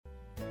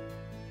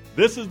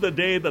This is the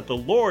day that the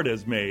Lord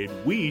has made.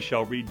 We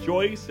shall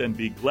rejoice and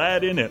be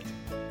glad in it.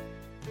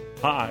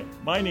 Hi,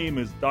 my name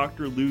is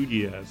Dr. Lou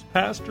Diaz,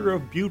 pastor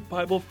of Butte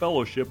Bible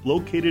Fellowship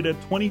located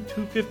at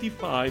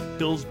 2255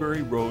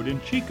 Pillsbury Road in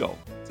Chico.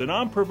 And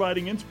I'm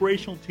providing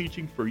inspirational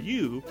teaching for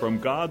you from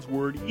God's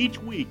Word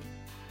each week.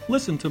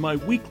 Listen to my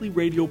weekly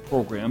radio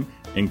program,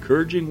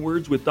 Encouraging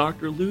Words with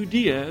Dr. Lou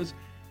Diaz,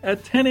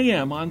 at 10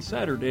 a.m. on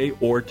Saturday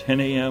or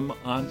 10 a.m.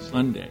 on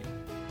Sunday.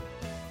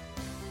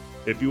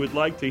 If you would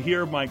like to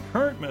hear my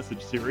current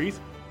message series,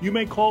 you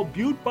may call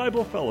Butte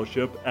Bible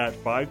Fellowship at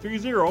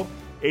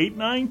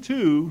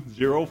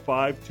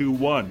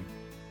 530-892-0521.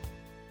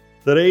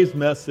 Today's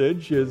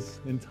message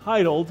is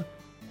entitled,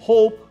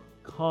 Hope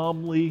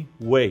Calmly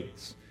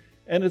Waits.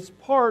 And it's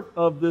part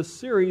of this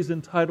series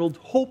entitled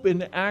Hope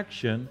in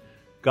Action,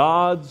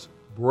 God's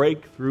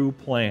Breakthrough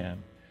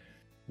Plan.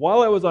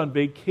 While I was on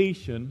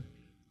vacation,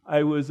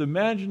 I was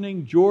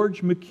imagining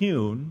George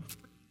McCune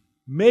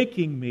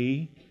making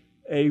me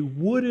a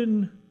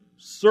wooden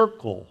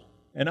circle.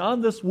 And on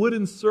this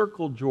wooden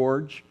circle,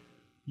 George,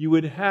 you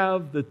would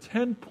have the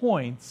 10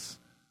 points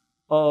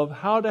of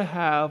how to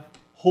have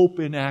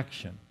hope in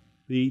action.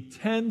 The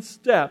 10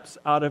 steps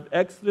out of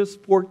Exodus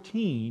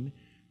 14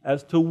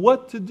 as to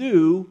what to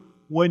do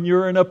when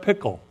you're in a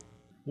pickle.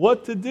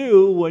 What to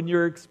do when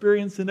you're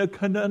experiencing a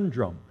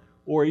conundrum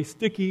or a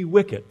sticky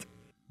wicket.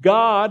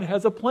 God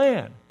has a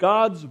plan.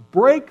 God's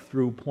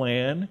breakthrough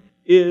plan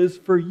is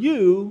for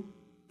you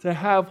to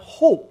have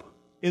hope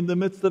in the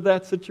midst of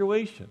that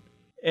situation.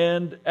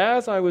 And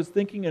as I was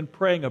thinking and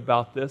praying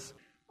about this,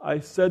 I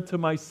said to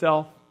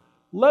myself,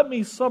 let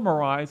me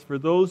summarize for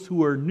those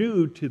who are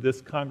new to this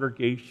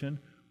congregation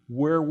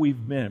where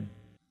we've been.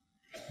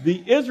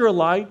 The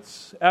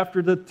Israelites,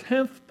 after the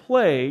 10th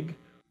plague,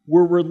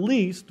 were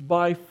released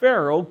by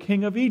Pharaoh,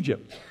 king of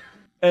Egypt.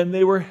 And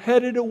they were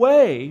headed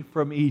away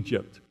from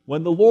Egypt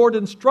when the Lord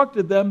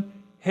instructed them,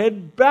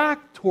 head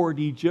back toward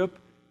Egypt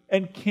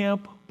and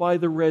camp by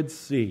the Red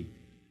Sea.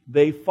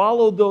 They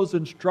followed those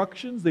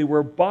instructions. They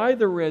were by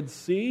the Red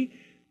Sea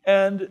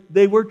and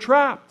they were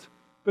trapped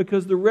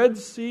because the Red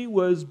Sea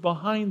was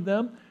behind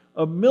them.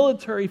 A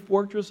military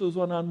fortress was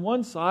on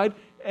one side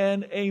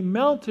and a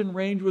mountain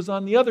range was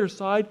on the other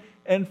side,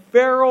 and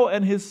Pharaoh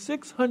and his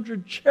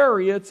 600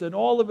 chariots and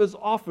all of his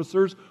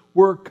officers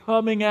were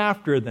coming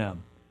after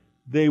them.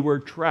 They were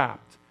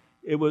trapped.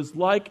 It was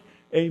like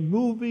a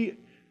movie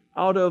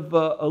out of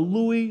a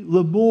Louis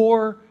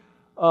L'Amour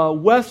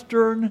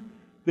Western.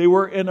 They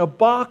were in a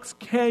box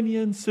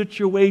canyon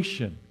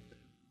situation.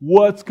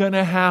 What's going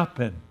to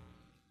happen?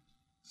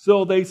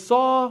 So they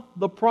saw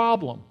the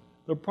problem.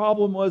 The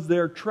problem was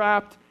they're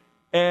trapped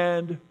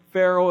and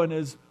Pharaoh and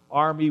his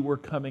army were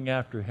coming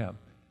after him.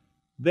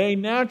 They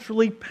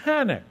naturally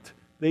panicked.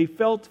 They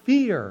felt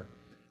fear.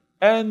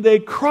 And they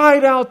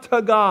cried out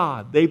to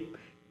God. They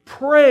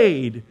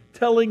prayed,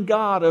 telling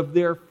God of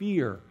their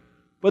fear.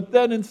 But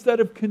then instead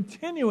of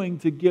continuing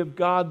to give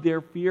God their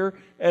fear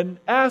and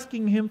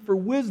asking Him for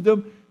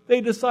wisdom, they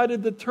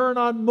decided to turn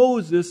on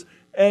Moses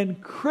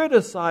and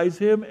criticize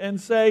him and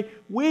say,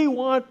 we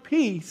want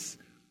peace.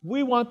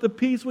 We want the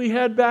peace we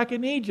had back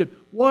in Egypt.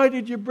 Why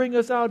did you bring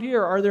us out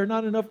here? Are there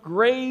not enough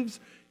graves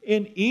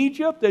in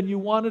Egypt and you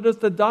wanted us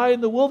to die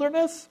in the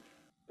wilderness?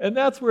 And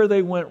that's where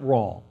they went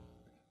wrong.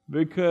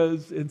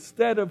 Because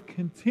instead of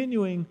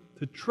continuing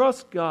to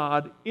trust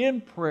God in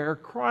prayer,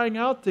 crying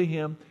out to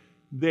Him,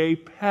 they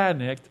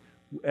panicked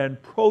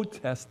and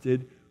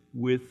protested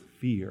with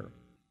fear.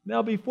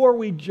 Now, before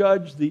we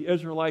judge the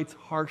Israelites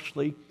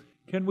harshly,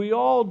 can we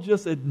all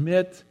just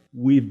admit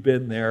we've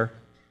been there?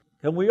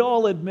 Can we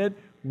all admit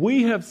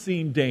we have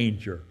seen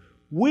danger?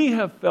 We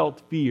have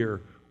felt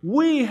fear.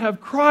 We have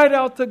cried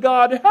out to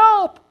God,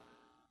 help!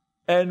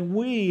 And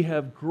we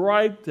have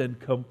griped and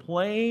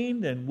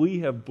complained and we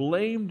have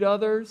blamed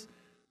others.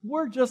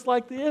 We're just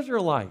like the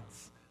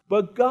Israelites.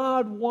 But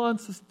God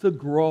wants us to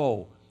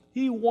grow.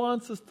 He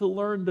wants us to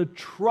learn to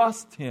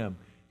trust Him.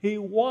 He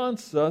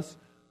wants us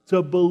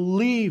to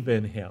believe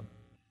in Him.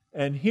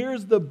 And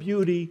here's the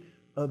beauty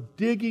of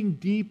digging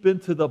deep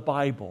into the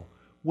Bible.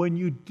 When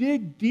you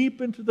dig deep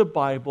into the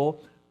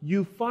Bible,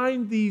 you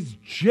find these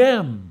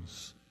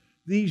gems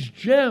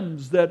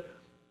that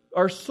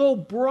are so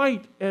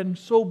bright and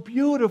so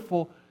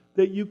beautiful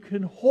that you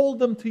can hold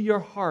them to your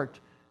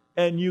heart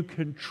and you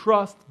can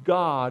trust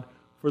God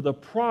for the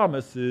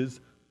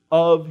promises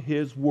of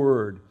His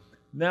Word.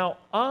 Now,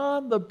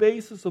 on the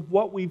basis of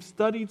what we've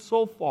studied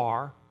so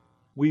far,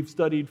 we've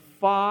studied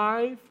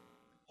 5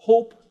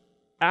 hope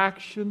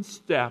action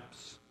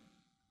steps.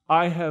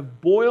 I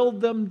have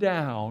boiled them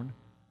down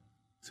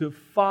to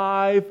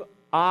 5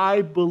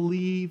 I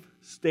believe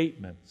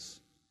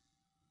statements.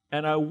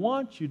 And I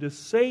want you to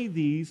say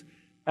these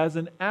as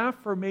an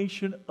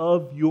affirmation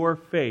of your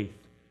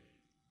faith.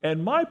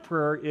 And my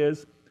prayer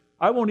is,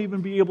 I won't even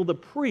be able to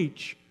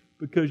preach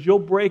because you'll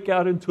break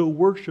out into a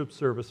worship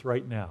service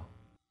right now.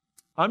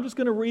 I'm just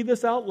going to read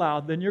this out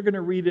loud, then you're going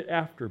to read it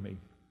after me.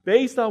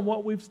 Based on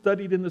what we've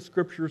studied in the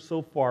Scriptures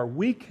so far,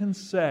 we can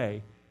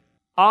say,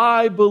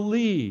 I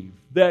believe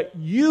that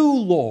you,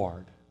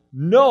 Lord,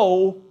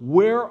 know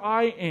where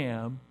I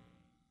am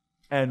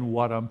and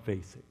what I'm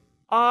facing.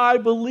 I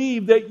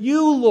believe that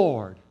you,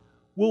 Lord,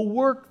 will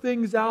work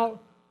things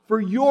out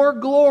for your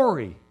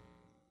glory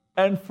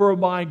and for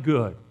my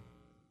good.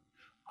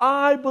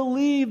 I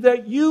believe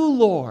that you,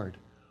 Lord,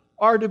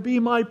 are to be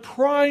my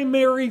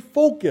primary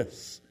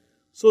focus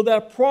so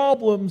that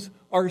problems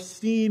are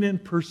seen in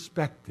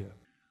perspective.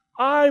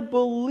 I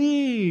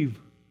believe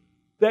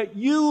that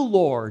you,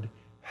 Lord,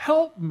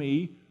 help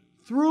me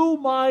through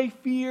my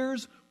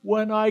fears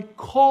when I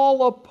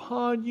call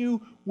upon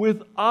you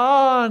with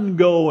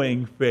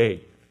ongoing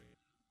faith.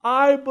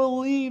 I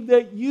believe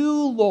that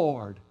you,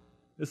 Lord,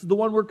 this is the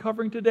one we're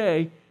covering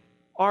today,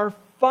 are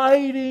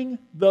fighting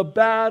the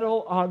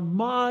battle on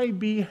my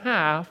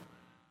behalf,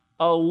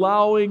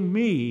 allowing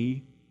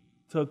me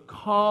to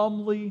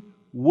calmly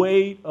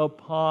wait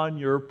upon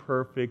your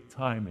perfect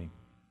timing.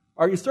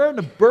 Are you starting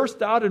to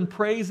burst out in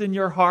praise in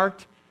your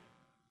heart?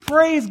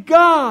 Praise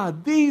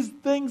God! These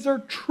things are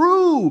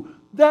true.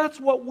 That's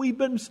what we've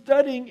been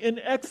studying in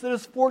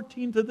Exodus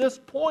 14 to this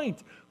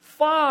point.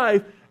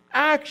 5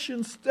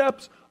 action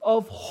steps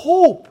of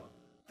hope.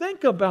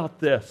 Think about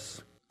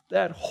this.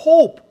 That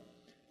hope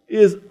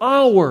is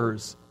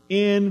ours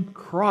in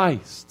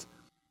Christ.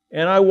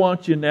 And I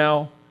want you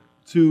now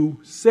to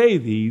say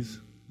these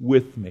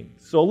with me.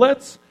 So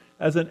let's,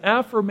 as an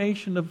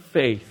affirmation of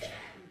faith,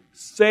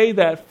 say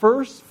that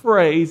first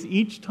phrase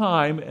each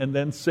time and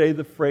then say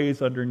the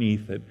phrase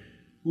underneath it.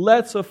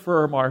 Let's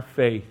affirm our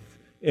faith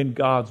in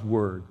God's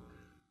Word.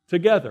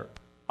 Together,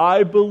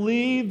 I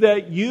believe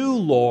that you,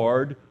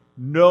 Lord,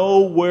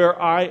 know where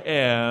I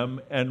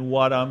am and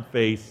what I'm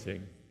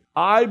facing.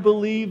 I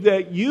believe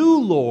that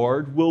you,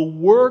 Lord, will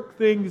work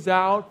things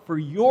out for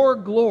your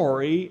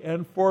glory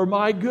and for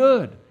my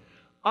good.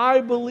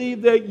 I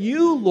believe that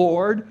you,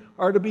 Lord,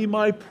 are to be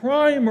my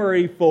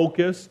primary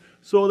focus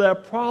so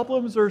that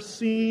problems are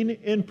seen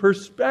in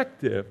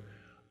perspective.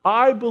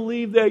 I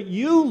believe that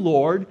you,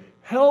 Lord,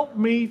 help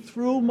me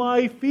through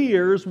my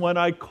fears when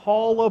I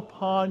call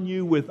upon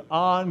you with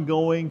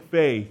ongoing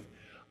faith.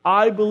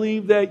 I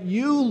believe that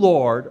you,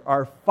 Lord,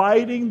 are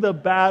fighting the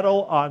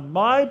battle on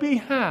my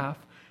behalf,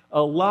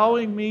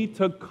 allowing me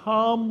to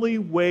calmly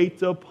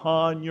wait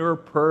upon your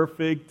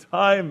perfect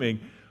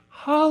timing.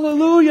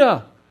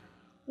 Hallelujah!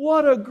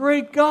 What a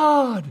great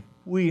God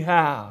we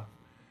have.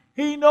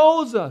 He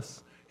knows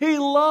us. He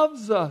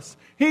loves us.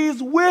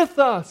 He's with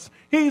us.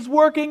 He's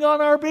working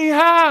on our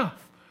behalf.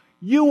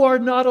 You are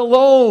not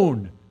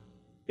alone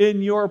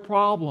in your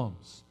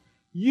problems.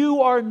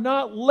 You are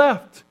not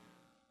left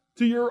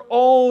to your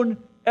own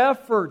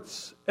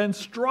efforts and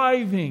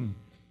striving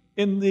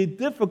in the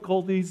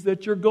difficulties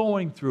that you're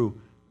going through.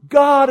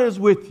 God is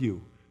with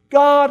you.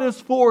 God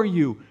is for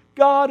you.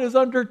 God is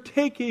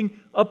undertaking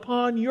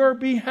upon your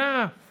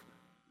behalf.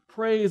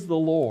 Praise the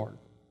Lord.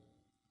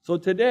 So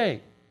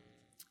today,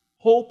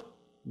 hope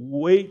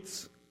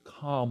waits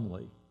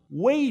calmly.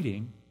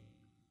 Waiting,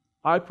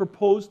 I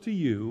propose to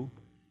you,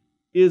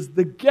 is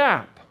the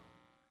gap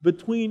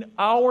between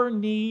our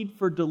need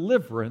for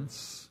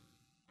deliverance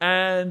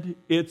and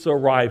its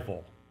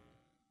arrival.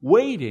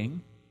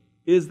 Waiting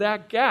is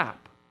that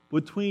gap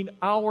between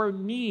our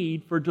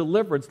need for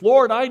deliverance.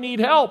 Lord, I need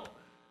help.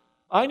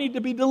 I need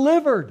to be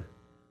delivered.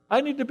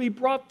 I need to be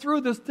brought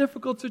through this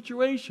difficult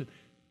situation.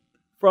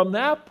 From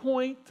that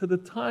point to the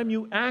time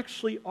you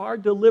actually are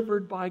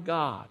delivered by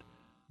God,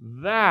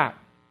 that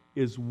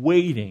is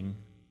waiting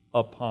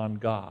upon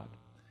God.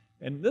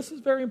 And this is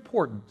very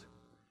important,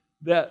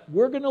 that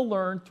we're going to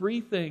learn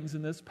 3 things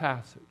in this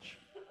passage.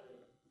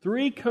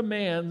 3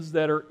 commands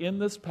that are in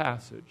this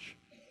passage,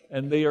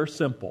 and they are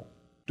simple.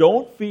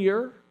 Don't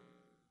fear,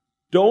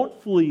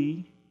 don't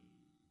flee,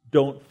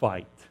 don't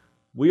fight.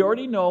 We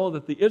already know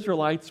that the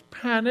Israelites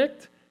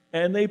panicked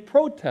and they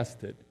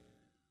protested.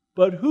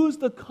 But who's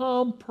the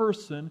calm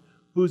person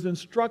who's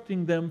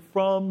instructing them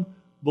from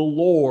the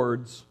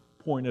Lord's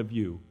point of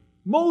view?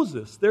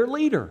 Moses, their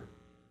leader.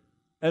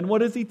 And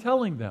what is he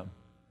telling them?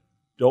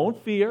 Don't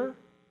fear,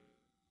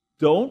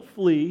 don't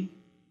flee,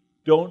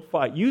 don't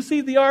fight. You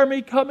see the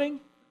army coming,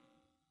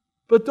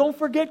 but don't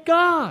forget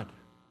God.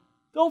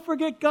 Don't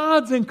forget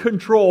God's in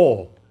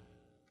control.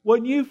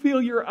 When you feel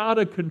you're out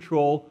of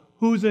control,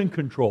 who's in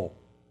control?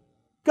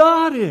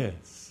 God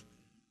is.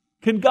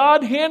 Can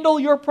God handle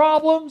your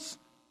problems?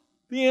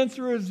 The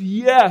answer is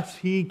yes,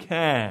 He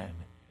can.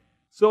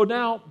 So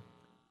now,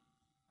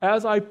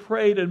 as I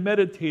prayed and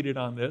meditated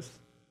on this,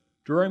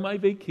 during my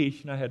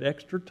vacation, I had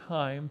extra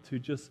time to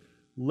just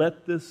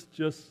let this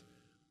just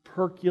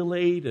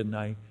percolate, and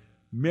I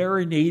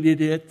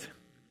marinated it.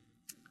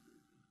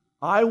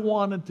 I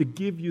wanted to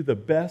give you the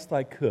best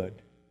I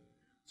could.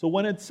 So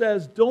when it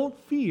says, don't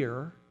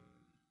fear,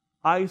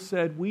 I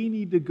said we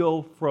need to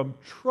go from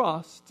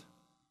trust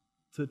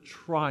to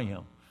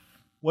triumph.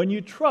 When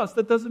you trust,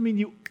 that doesn't mean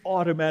you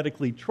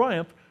automatically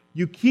triumph.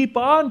 You keep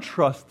on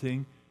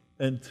trusting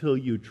until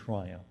you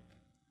triumph.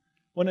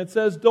 When it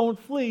says don't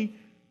flee,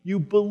 you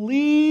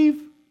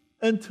believe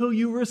until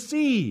you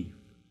receive.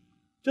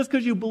 Just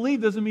because you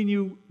believe doesn't mean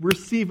you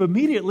receive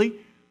immediately.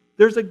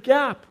 There's a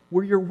gap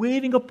where you're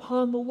waiting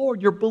upon the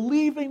Lord. You're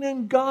believing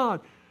in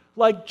God.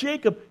 Like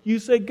Jacob, you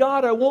say,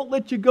 God, I won't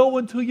let you go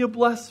until you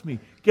bless me.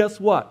 Guess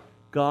what?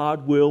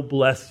 God will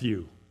bless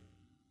you.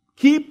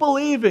 Keep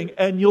believing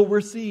and you'll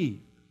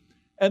receive.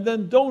 And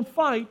then don't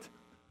fight.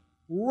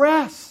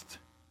 Rest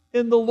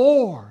in the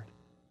Lord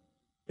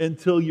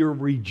until you're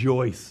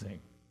rejoicing.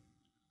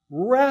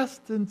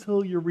 Rest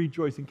until you're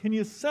rejoicing. Can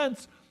you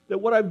sense that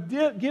what I've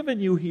given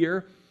you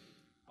here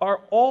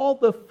are all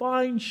the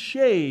fine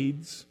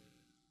shades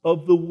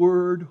of the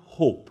word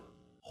hope?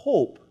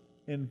 Hope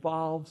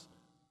involves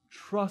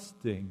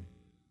trusting,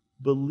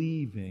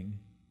 believing,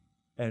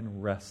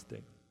 and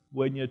resting.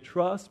 When you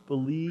trust,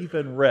 believe,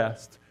 and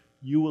rest,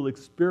 you will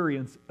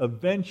experience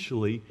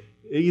eventually,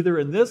 either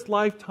in this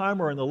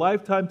lifetime or in the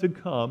lifetime to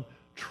come,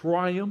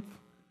 triumph.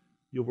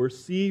 You'll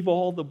receive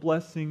all the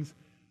blessings,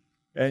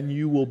 and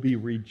you will be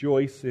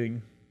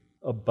rejoicing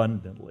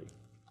abundantly.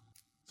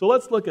 So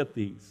let's look at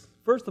these.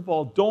 First of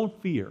all, don't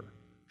fear.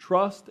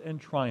 Trust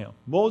and triumph.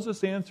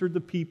 Moses answered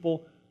the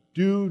people,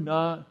 do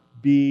not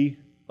be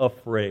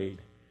afraid.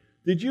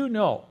 Did you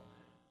know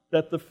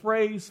that the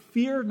phrase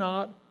fear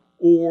not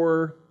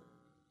or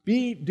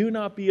do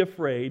not be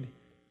afraid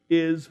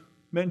is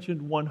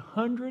mentioned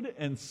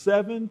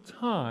 107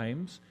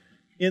 times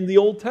in the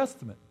Old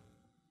Testament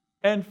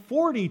and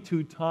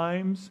 42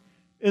 times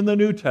in the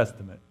New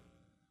Testament?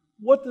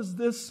 What does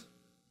this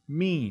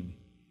mean?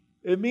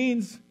 It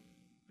means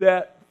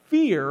that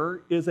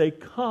fear is a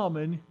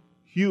common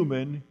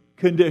human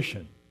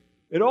condition.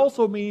 It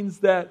also means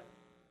that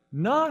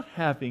not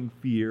having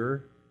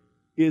fear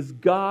is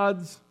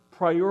God's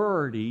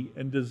priority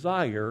and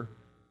desire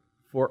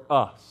for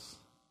us.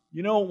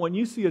 You know, when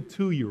you see a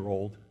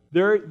 2-year-old,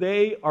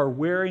 they are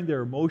wearing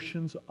their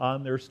emotions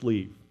on their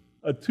sleeve.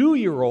 A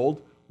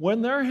 2-year-old,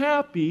 when they're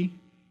happy,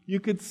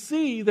 you could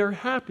see their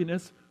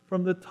happiness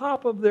from the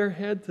top of their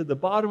head to the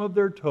bottom of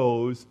their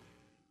toes.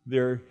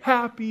 They're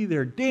happy,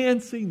 they're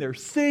dancing, they're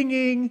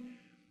singing.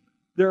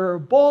 They're a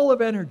ball of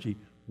energy.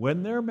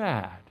 When they're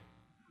mad,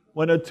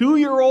 when a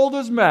 2-year-old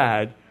is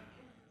mad,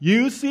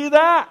 you see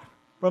that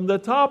from the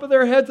top of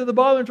their head to the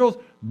bottom of their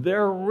toes.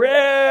 They're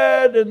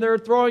red and they're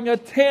throwing a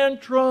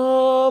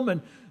tantrum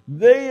and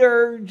they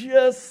are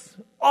just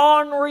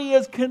ornery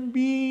as can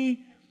be.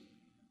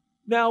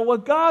 Now,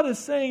 what God is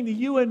saying to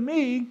you and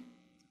me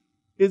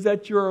is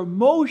that your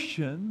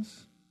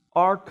emotions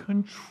are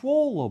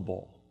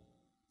controllable.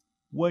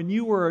 When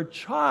you were a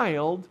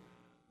child,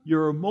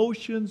 your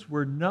emotions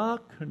were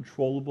not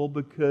controllable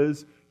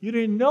because you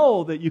didn't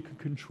know that you could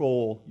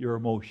control your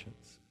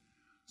emotions.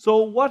 So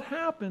what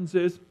happens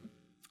is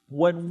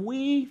when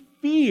we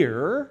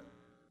fear,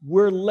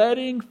 we're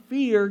letting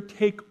fear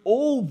take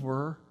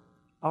over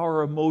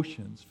our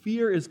emotions.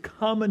 Fear is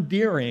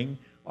commandeering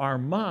our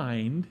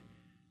mind,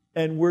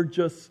 and we're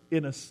just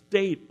in a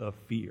state of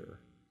fear.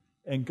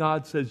 And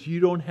God says you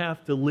don't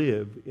have to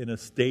live in a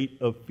state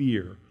of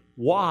fear.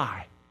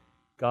 Why?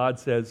 God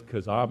says,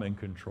 because I'm in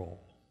control.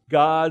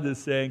 God is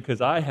saying,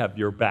 because I have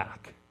your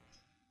back.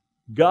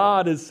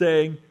 God is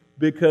saying,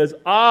 because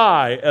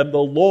I am the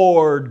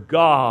Lord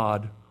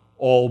God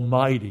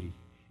Almighty.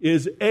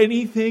 Is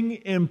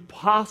anything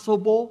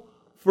impossible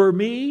for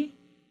me?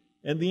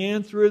 And the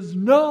answer is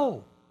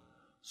no.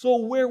 So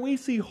where we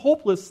see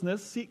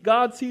hopelessness,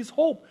 God sees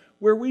hope.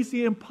 Where we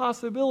see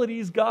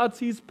impossibilities, God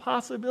sees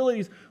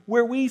possibilities.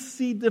 Where we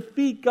see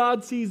defeat,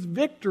 God sees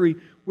victory.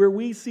 Where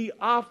we see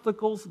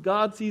obstacles,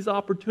 God sees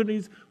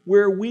opportunities.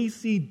 Where we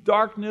see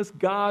darkness,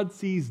 God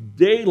sees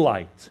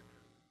daylight.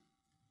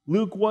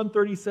 Luke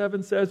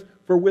 1:37 says,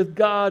 "For with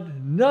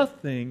God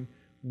nothing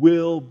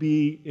will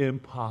be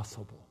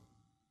impossible."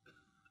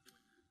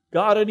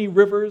 Got any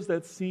rivers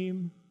that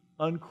seem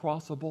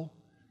uncrossable?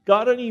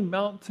 Got any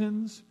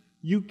mountains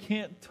you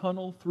can't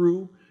tunnel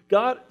through?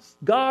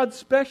 God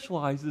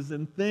specializes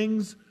in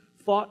things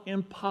thought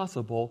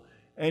impossible,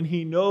 and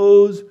He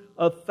knows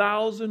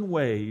 1,000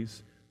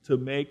 ways to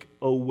make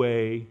a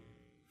way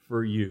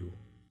for you.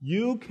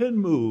 You can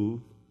move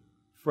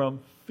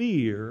from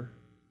fear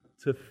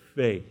to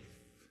faith.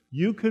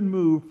 You can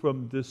move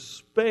from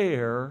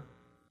despair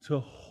to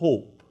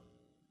hope.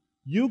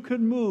 You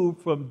can move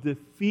from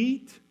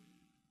defeat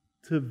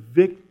to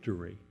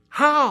victory.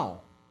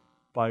 How?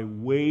 By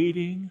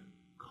waiting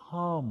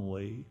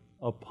calmly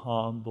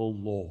upon the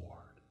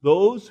Lord.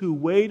 Those who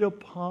wait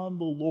upon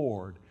the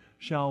Lord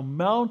shall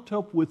mount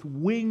up with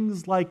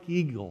wings like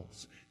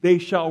eagles. They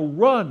shall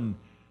run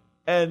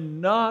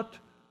and not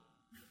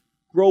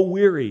grow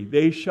weary.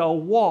 They shall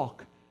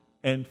walk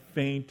and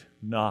faint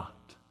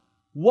not.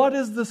 What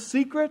is the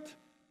secret?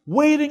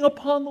 Waiting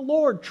upon the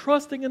Lord,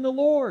 trusting in the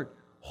Lord,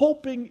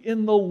 hoping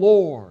in the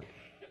Lord.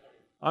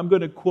 I'm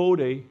going to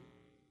quote a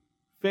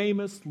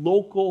famous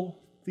local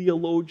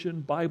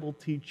theologian, Bible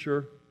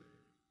teacher,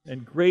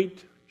 and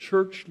great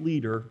church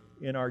leader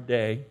in our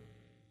day,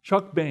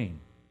 Chuck Bain.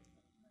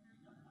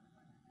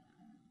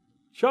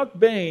 Chuck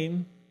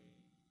Bain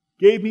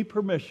gave me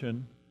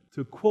permission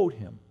to quote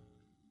him.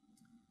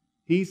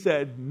 He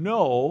said,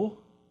 "Know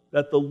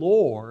that the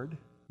Lord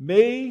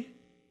may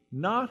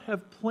not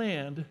have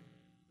planned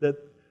that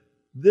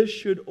this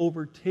should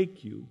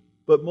overtake you,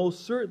 but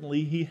most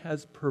certainly He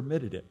has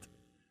permitted it.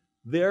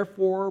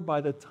 Therefore,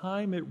 by the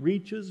time it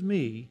reaches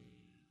me,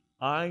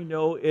 I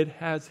know it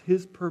has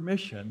His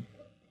permission,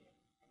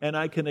 and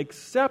I can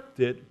accept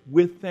it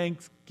with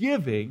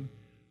thanksgiving,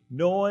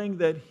 knowing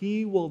that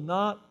He will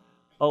not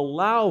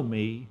allow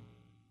me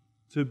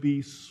to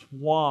be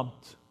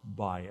swamped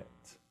by it.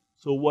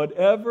 So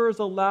whatever is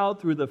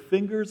allowed through the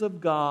fingers of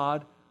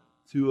God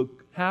to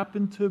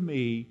happen to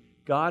me,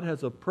 God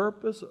has a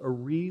purpose, a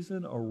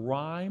reason, a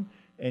rhyme,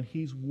 and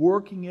He's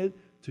working it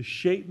to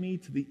shape me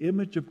to the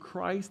image of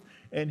Christ,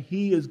 and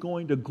He is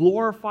going to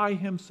glorify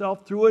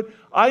Himself through it.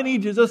 I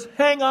need to just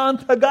hang on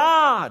to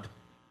God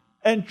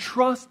and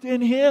trust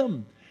in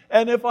Him.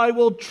 And if I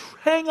will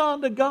hang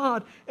on to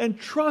God and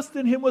trust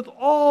in Him with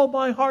all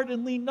my heart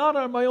and lean not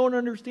on my own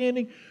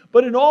understanding,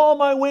 but in all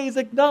my ways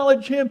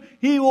acknowledge Him,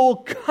 He will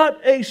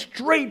cut a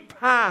straight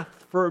path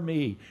for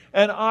me,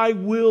 and I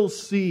will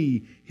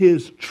see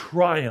His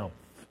triumph.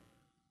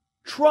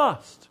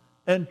 Trust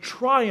and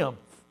triumph.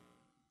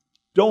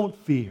 Don't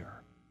fear.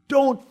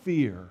 Don't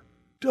fear.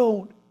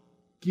 Don't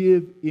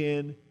give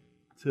in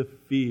to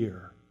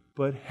fear,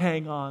 but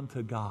hang on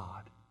to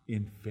God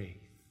in faith.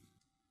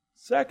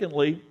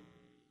 Secondly,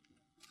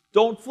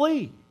 don't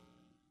flee.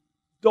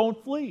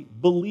 Don't flee.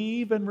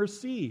 Believe and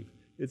receive.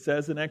 It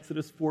says in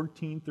Exodus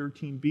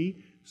 14:13b,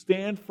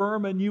 stand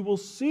firm and you will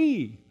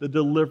see the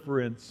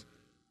deliverance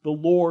the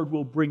Lord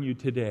will bring you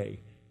today.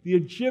 The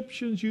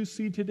Egyptians you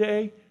see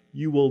today,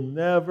 you will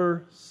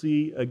never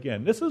see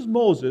again. This is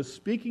Moses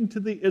speaking to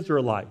the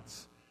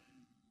Israelites.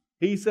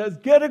 He says,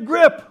 get a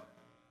grip.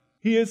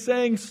 He is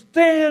saying,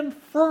 stand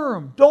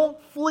firm. Don't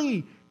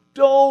flee.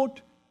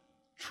 Don't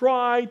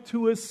try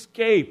to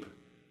escape.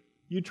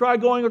 You try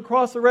going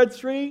across the Red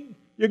Sea,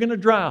 you're going to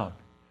drown.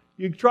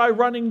 You try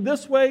running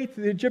this way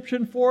to the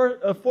Egyptian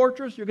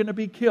fortress, you're going to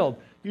be killed.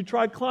 You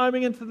try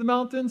climbing into the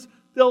mountains,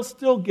 they'll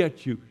still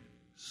get you.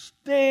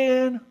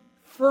 Stand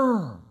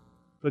firm,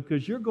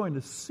 because you're going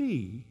to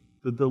see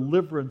the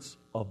deliverance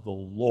of the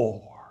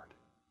Lord.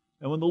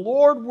 And when the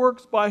Lord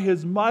works by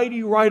His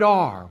mighty right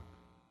arm,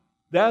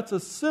 that's a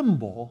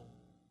symbol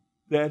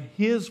that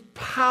His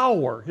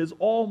power, His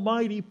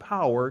almighty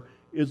power,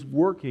 is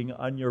working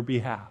on your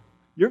behalf.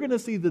 You're going to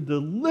see the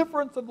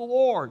deliverance of the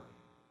Lord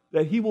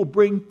that He will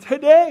bring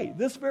today,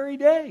 this very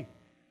day.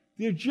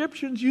 The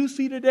Egyptians you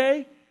see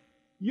today,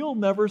 you'll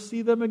never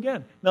see them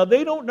again. Now,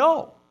 they don't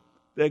know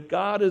that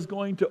God is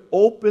going to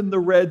open the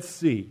Red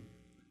Sea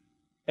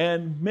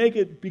and make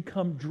it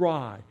become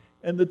dry.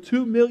 And the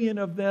 2 million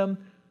of them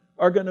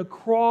are going to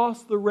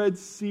cross the Red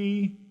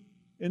Sea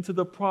into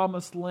the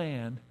promised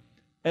land.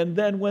 And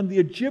then when the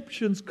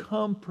Egyptians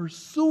come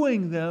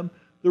pursuing them,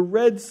 the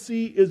Red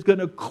Sea is going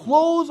to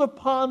close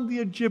upon the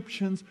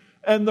Egyptians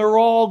and they're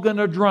all going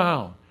to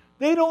drown.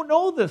 They don't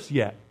know this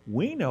yet.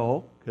 We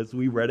know because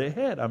we read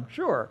ahead, I'm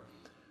sure.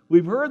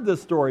 We've heard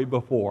this story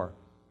before.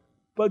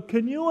 But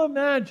can you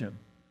imagine?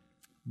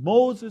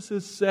 Moses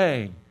is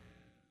saying,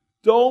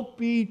 don't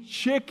be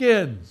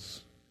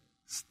chickens.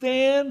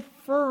 Stand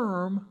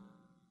firm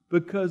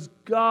because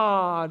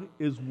God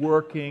is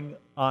working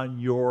on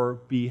your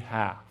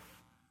behalf.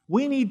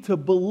 We need to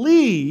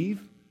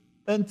believe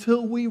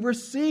until we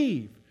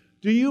receive.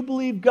 Do you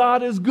believe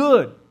God is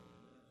good?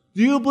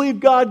 Do you believe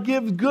God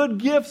gives good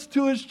gifts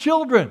to His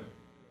children?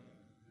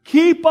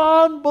 Keep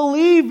on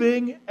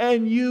believing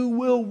and you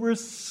will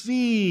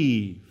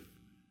receive.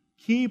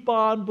 Keep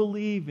on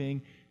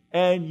believing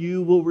and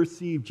you will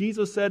receive.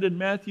 Jesus said in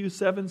Matthew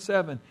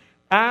 7:7,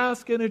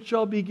 ask and it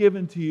shall be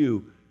given to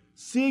you.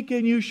 Seek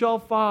and you shall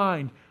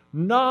find.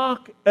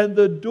 Knock and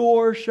the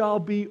door shall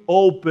be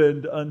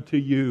opened unto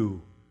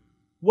you.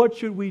 What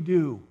should we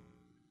do?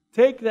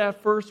 Take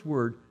that first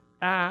word,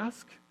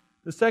 ask.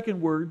 The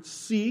second word,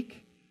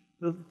 seek.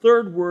 The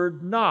third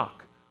word,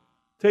 knock.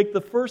 Take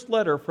the first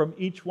letter from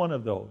each one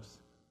of those.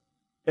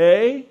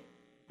 A-S-K.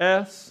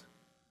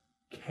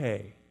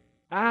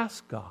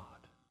 Ask God,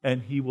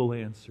 and He will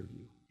answer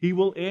you. He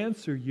will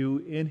answer you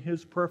in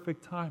His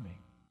perfect timing.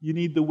 You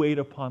need to wait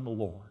upon the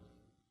Lord.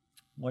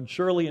 When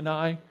Shirley and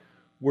I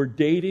were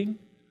dating,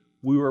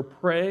 we were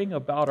praying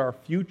about our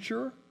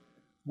future.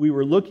 We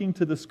were looking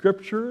to the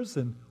Scriptures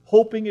and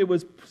hoping it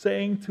was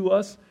saying to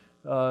us,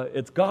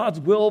 it's God's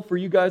will for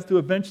you guys to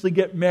eventually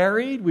get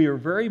married. We were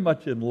very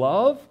much in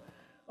love.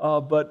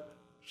 But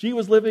she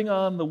was living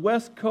on the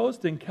West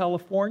Coast in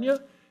California,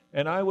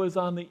 and I was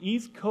on the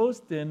East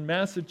Coast in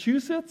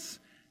Massachusetts.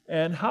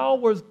 And how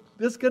was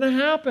this going to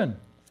happen?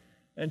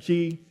 And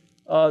she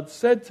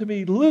said to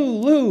me,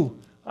 Lou,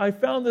 I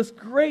found this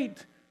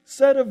great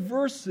set of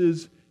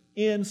verses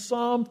in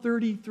Psalm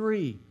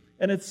 33.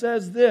 And it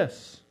says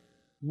this,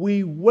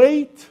 we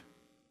wait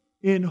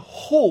in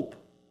hope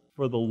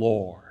for the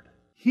Lord.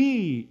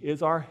 He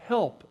is our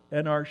help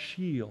and our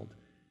shield.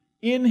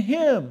 In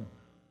Him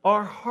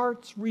our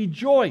hearts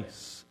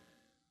rejoice,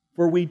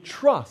 for we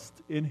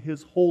trust in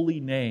His holy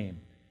name.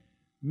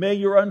 May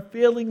your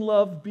unfailing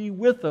love be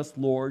with us,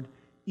 Lord,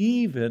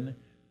 even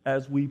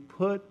as we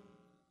put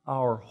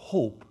our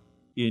hope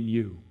in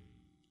you.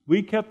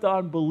 We kept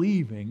on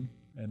believing,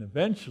 and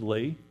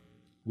eventually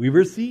we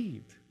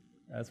received.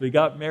 As we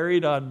got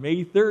married on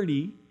May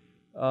 30,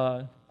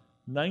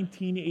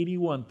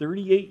 1981,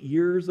 38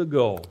 years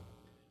ago.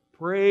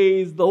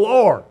 Praise the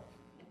Lord.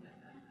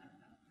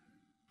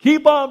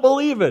 Keep on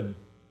believing,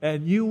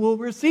 and you will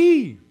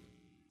receive.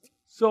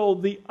 So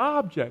the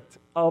object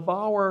of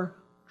our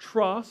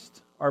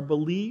trust, our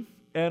belief,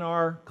 and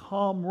our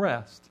calm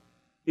rest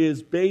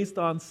is based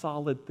on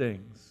solid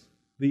things.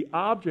 The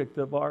object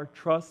of our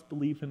trust,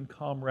 belief, and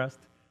calm rest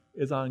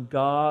is on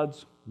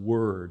God's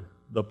Word,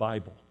 the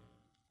Bible.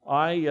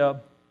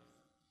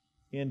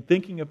 In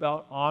thinking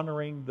about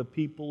honoring the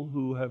people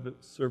who have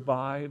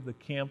survived the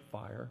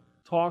campfire,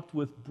 talked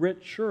with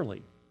Britt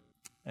Shirley,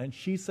 and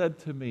she said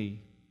to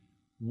me,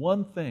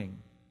 one thing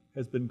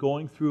has been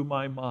going through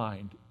my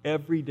mind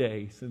every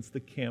day since the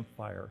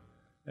campfire,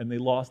 and they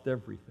lost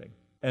everything.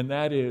 And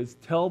that is,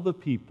 tell the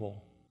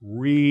people,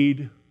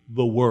 read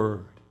the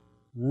Word.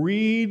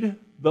 Read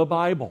the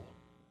Bible.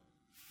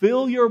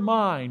 Fill your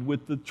mind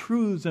with the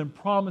truths and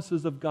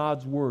promises of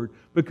God's Word.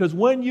 Because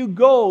when you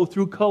go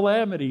through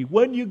calamity,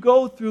 when you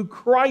go through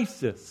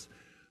crisis,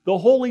 the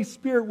Holy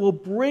Spirit will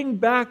bring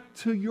back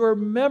to your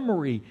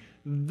memory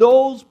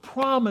those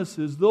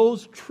promises,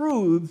 those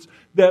truths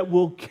that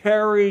will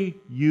carry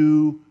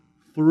you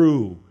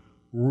through.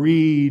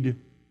 Read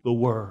the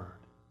Word.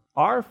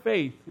 Our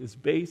faith is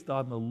based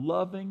on the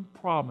loving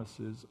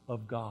promises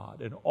of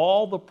God. And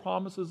all the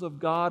promises of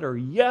God are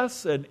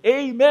yes and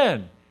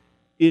amen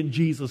in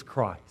Jesus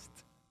Christ.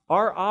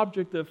 Our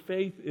object of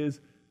faith is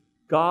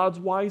God's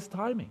wise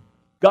timing.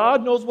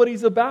 God knows what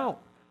He's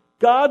about.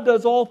 God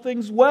does all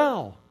things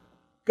well.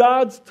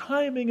 God's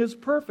timing is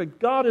perfect.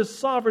 God is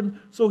sovereign,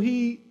 so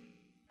He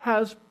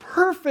has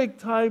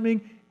perfect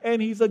timing,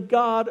 and He's a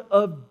God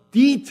of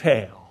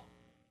detail.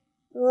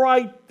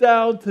 Right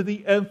down to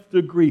the nth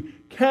degree.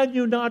 Can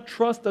you not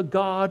trust a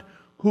God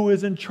who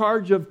is in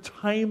charge of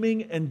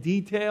timing and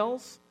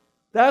details?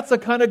 That's the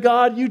kind of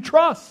God you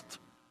trust,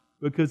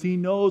 because He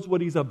knows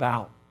what He's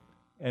about,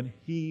 and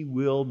He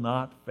will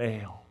not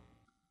fail.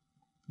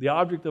 The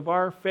object of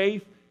our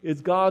faith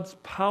is God's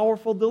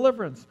powerful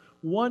deliverance.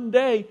 One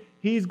day,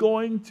 He's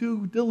going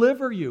to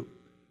deliver you.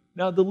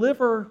 Now,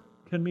 deliver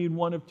can mean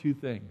one of two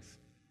things.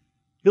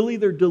 He'll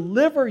either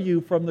deliver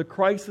you from the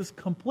crisis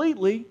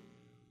completely,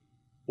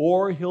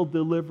 or He'll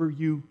deliver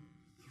you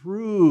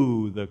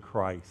through the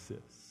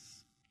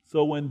crisis.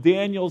 So when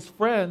Daniel's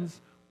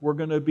friends were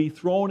going to be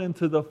thrown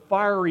into the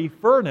fiery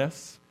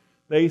furnace,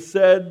 they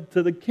said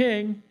to the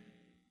king,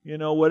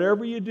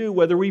 whatever you do,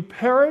 whether we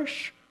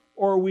perish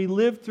or we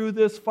live through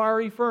this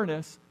fiery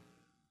furnace,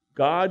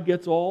 God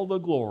gets all the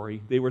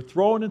glory. They were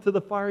thrown into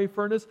the fiery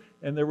furnace,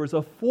 and there was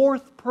a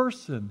fourth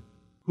person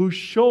who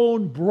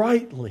shone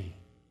brightly,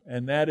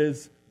 and that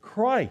is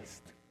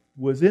Christ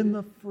was in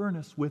the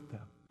furnace with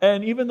them.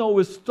 And even though it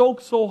was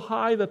stoked so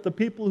high that the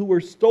people who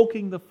were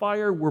stoking the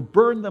fire were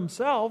burned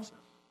themselves,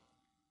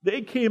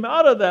 they came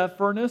out of that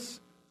furnace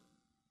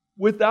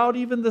without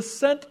even the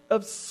scent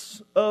of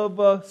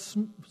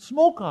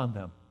smoke on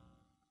them.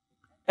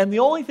 And the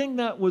only thing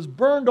that was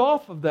burned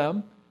off of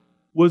them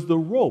was the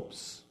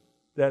ropes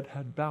that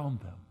had bound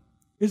them.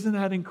 Isn't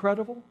that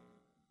incredible?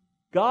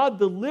 God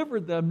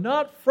delivered them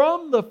not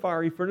from the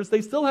fiery furnace.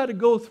 They still had to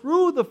go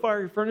through the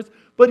fiery furnace,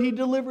 but He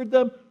delivered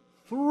them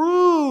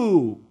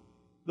through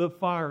the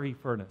fiery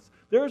furnace.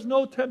 There is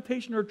no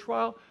temptation or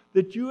trial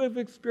that you have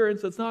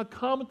experienced that's not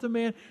common to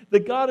man,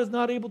 that God is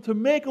not able to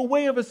make a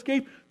way of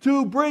escape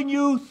to bring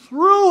you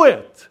through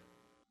it.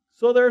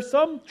 So there are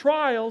some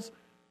trials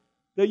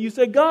that you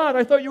say, God,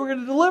 I thought you were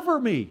going to deliver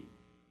me.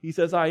 He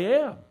says, I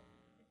am,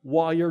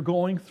 while you're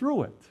going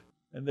through it.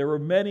 And there were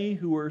many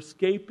who were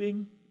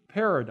escaping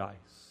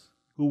paradise,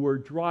 who were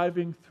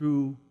driving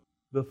through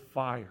the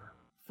fire.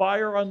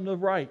 Fire on the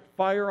right,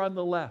 fire on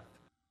the left.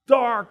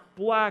 Dark,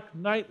 black,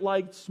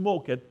 night-like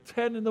smoke at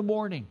 10 in the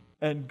morning.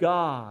 And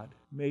God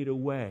made a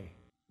way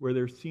where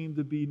there seemed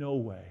to be no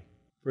way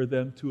for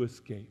them to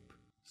escape.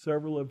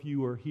 Several of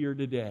you are here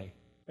today,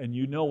 and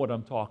you know what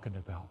I'm talking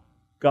about.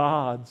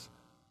 God's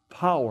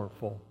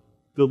powerful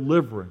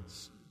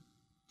deliverance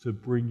to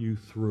bring you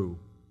through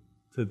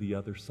to the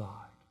other side.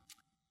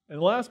 And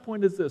the last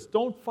point is this: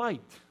 don't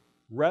fight.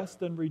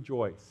 Rest and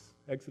rejoice.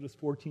 Exodus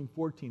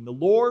 14:14. The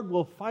Lord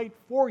will fight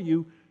for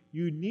you.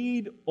 You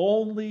need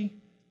only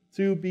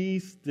to be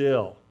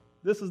still.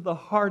 This is the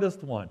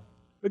hardest one.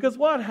 Because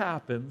what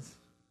happens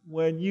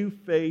when you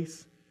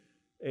face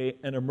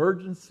an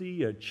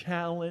emergency, a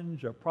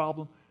challenge, a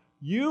problem?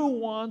 You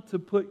want to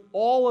put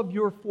all of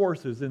your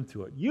forces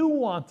into it. You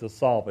want to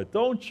solve it,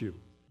 don't you?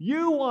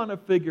 You want to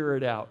figure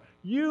it out.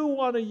 You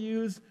want to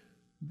use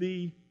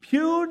the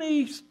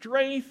puny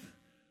strength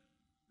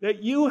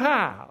that you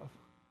have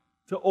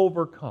to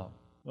overcome.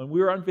 When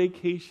we were on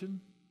vacation,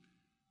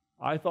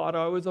 I thought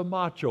I was a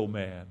macho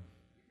man.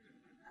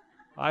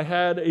 I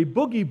had a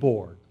boogie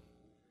board,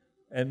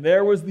 and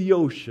there was the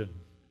ocean,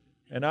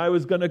 and I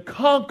was going to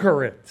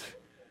conquer it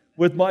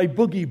with my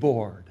boogie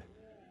board.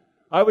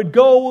 I would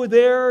go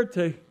there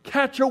to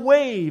catch a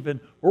wave and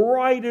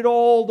ride it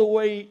all the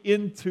way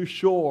into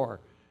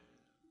shore.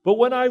 But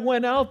when I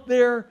went out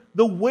there,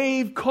 the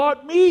wave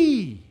caught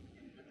me.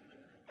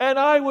 And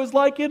I was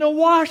like in a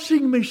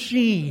washing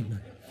machine.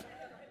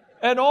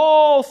 And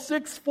all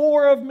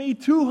 6'4" of me,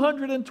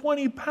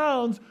 220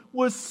 pounds,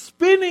 was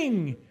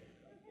spinning.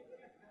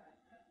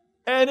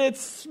 And it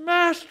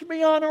smashed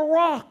me on a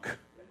rock.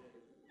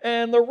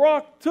 And the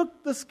rock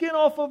took the skin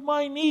off of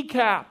my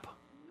kneecap.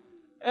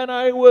 And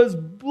I was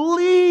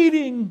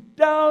bleeding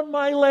down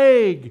my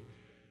leg.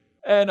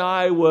 And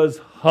I was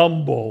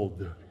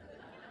humbled.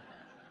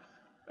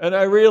 And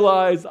I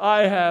realized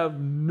I have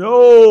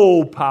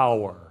no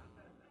power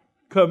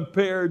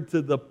compared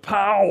to the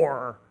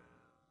power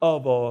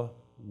of a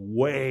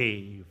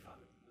wave.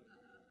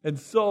 And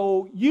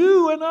so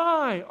you and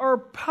I are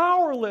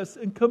powerless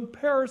in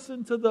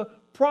comparison to the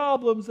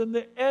problems and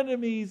the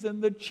enemies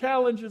and the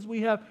challenges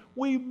we have.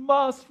 We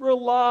must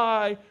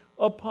rely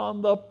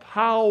upon the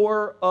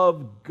power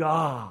of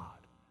God.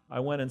 I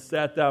went and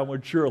sat down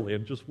with Shirley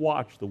and just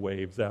watched the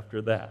waves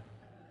after that.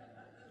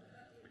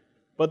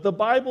 But the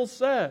Bible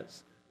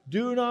says,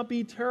 do not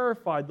be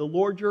terrified. The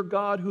Lord your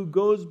God who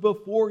goes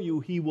before you,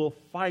 He will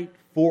fight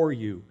for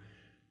you.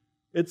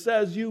 It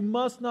says, you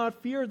must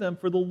not fear them,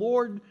 for the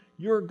Lord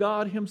your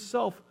God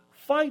Himself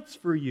fights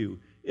for you.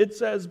 It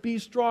says, be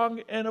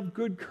strong and of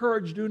good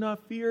courage. Do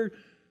not fear.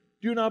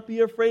 Do not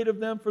be afraid of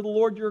them, for the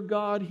Lord your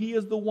God, He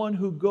is the one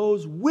who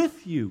goes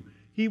with you.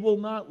 He will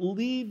not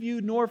leave you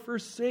nor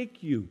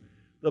forsake you.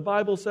 The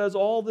Bible says,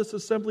 all this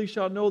assembly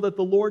shall know that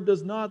the Lord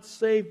does not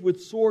save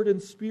with sword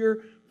and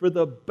spear, for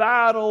the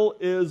battle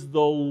is the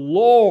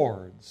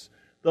Lord's.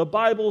 The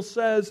Bible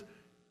says,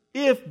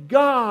 if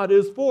God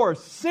is for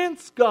us,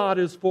 since God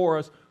is for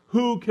us,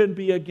 who can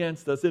be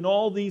against us? In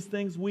all these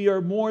things we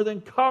are more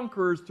than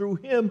conquerors through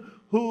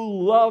Him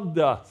who loved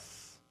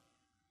us.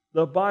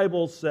 The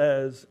Bible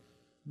says,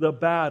 the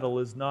battle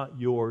is not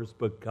yours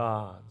but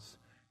God's.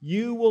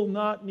 You will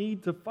not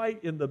need to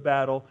fight in the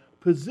battle.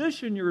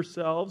 Position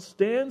yourselves,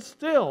 stand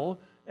still,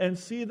 and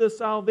see the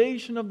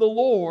salvation of the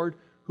Lord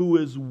who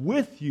is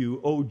with you,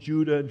 O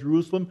Judah and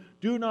Jerusalem.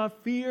 Do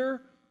not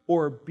fear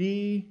or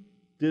be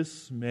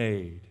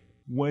dismayed.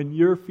 When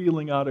you're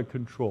feeling out of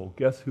control,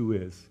 guess who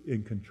is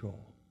in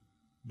control?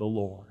 The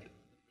Lord.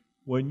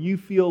 When you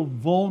feel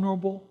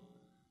vulnerable,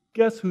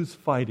 guess who's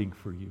fighting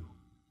for you?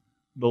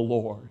 The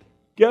Lord.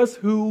 Guess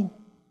who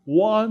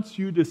wants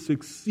you to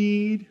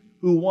succeed,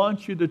 who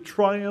wants you to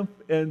triumph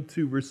and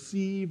to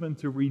receive and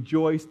to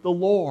rejoice? The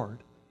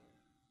Lord.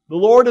 The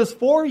Lord is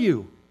for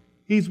you.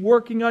 He's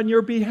working on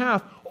your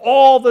behalf.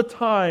 All the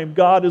time,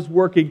 God is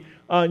working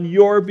on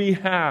your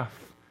behalf.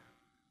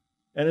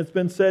 And it's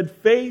been said,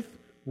 faith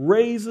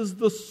raises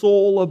the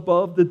soul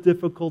above the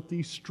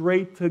difficulty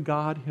straight to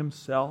God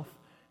Himself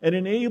and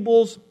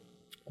enables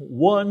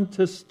one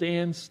to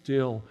stand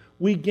still.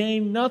 We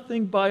gain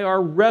nothing by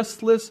our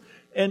restless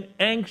and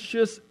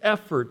anxious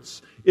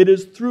efforts. It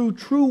is through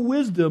true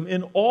wisdom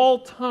in all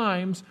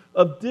times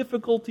of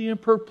difficulty and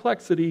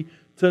perplexity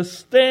to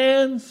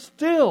stand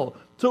still,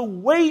 to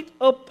wait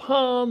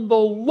upon the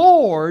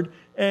Lord,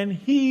 and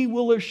He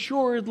will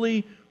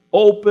assuredly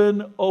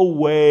open a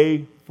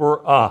way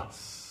for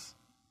us.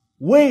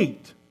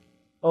 Wait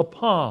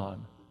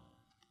upon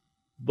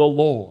the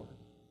Lord.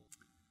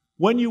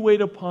 When you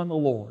wait upon the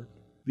Lord,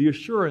 the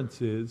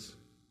assurance is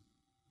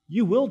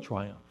you will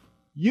triumph.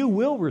 You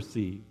will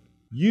receive.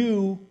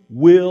 You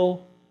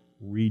will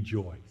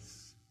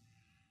rejoice.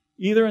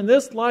 Either in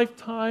this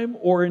lifetime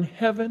or in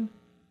heaven,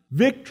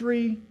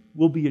 victory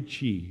will be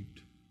achieved.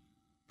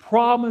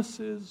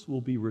 Promises will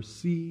be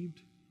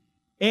received.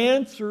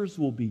 Answers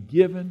will be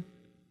given.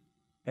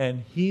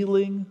 And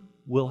healing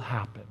will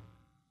happen.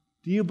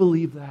 Do you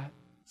believe that?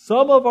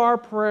 Some of our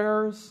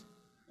prayers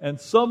and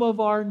some of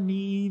our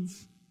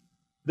needs,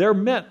 they're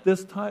met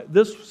this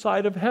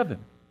side of heaven.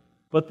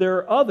 But there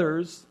are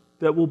others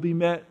that will be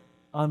met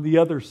on the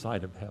other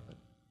side of heaven.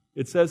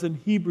 It says in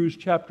Hebrews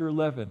chapter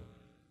 11,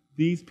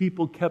 these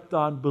people kept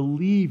on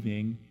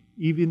believing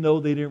even though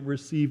they didn't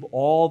receive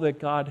all that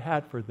God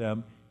had for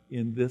them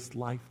in this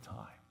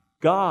lifetime.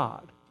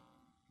 God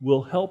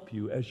will help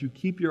you as you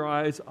keep your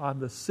eyes on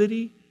the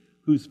city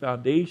whose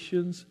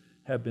foundations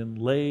have been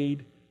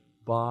laid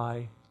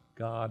by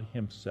God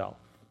Himself.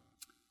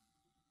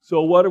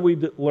 So what do we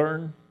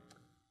learn?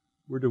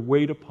 We're to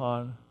wait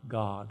upon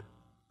God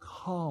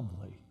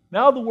calmly.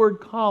 Now the word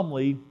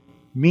calmly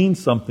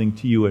means something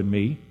to you and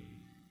me.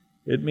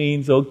 It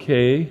means,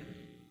 okay,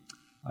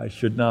 I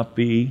should not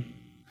be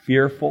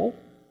fearful.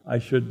 I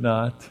should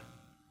not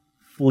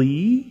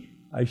flee.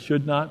 I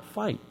should not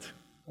fight.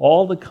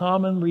 All the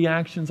common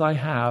reactions I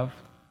have,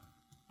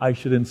 I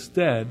should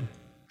instead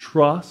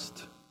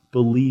trust,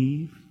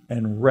 believe,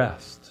 and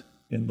rest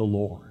in the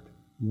Lord,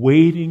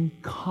 waiting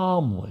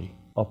calmly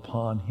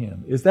upon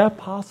Him. Is that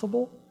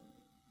possible?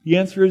 The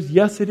answer is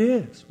yes, it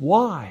is.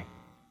 Why?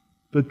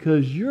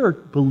 Because you're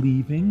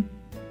believing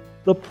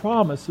the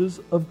promises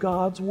of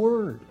God's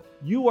Word.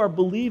 You are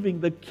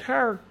believing the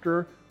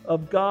character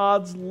of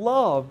God's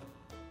love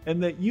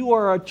and that you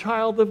are a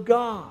child of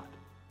God.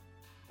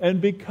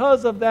 And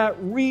because of that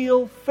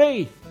real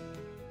faith,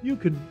 you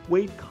can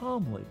wait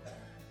calmly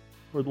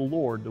for the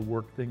Lord to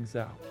work things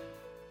out.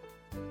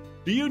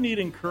 Do you need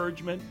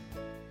encouragement?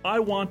 I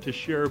want to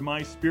share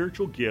my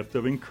spiritual gift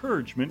of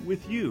encouragement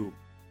with you.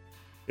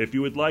 If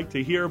you would like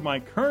to hear my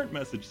current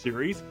message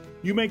series,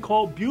 you may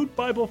call Butte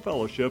Bible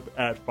Fellowship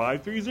at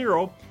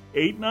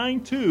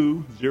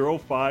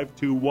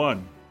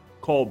 530-892-0521.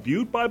 Call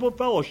Butte Bible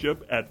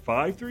Fellowship at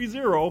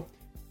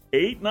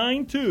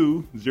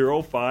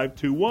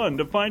 530-892-0521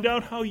 to find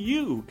out how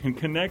you can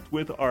connect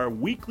with our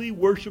weekly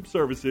worship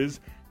services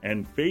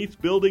and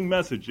faith-building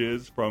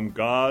messages from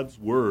God's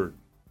Word.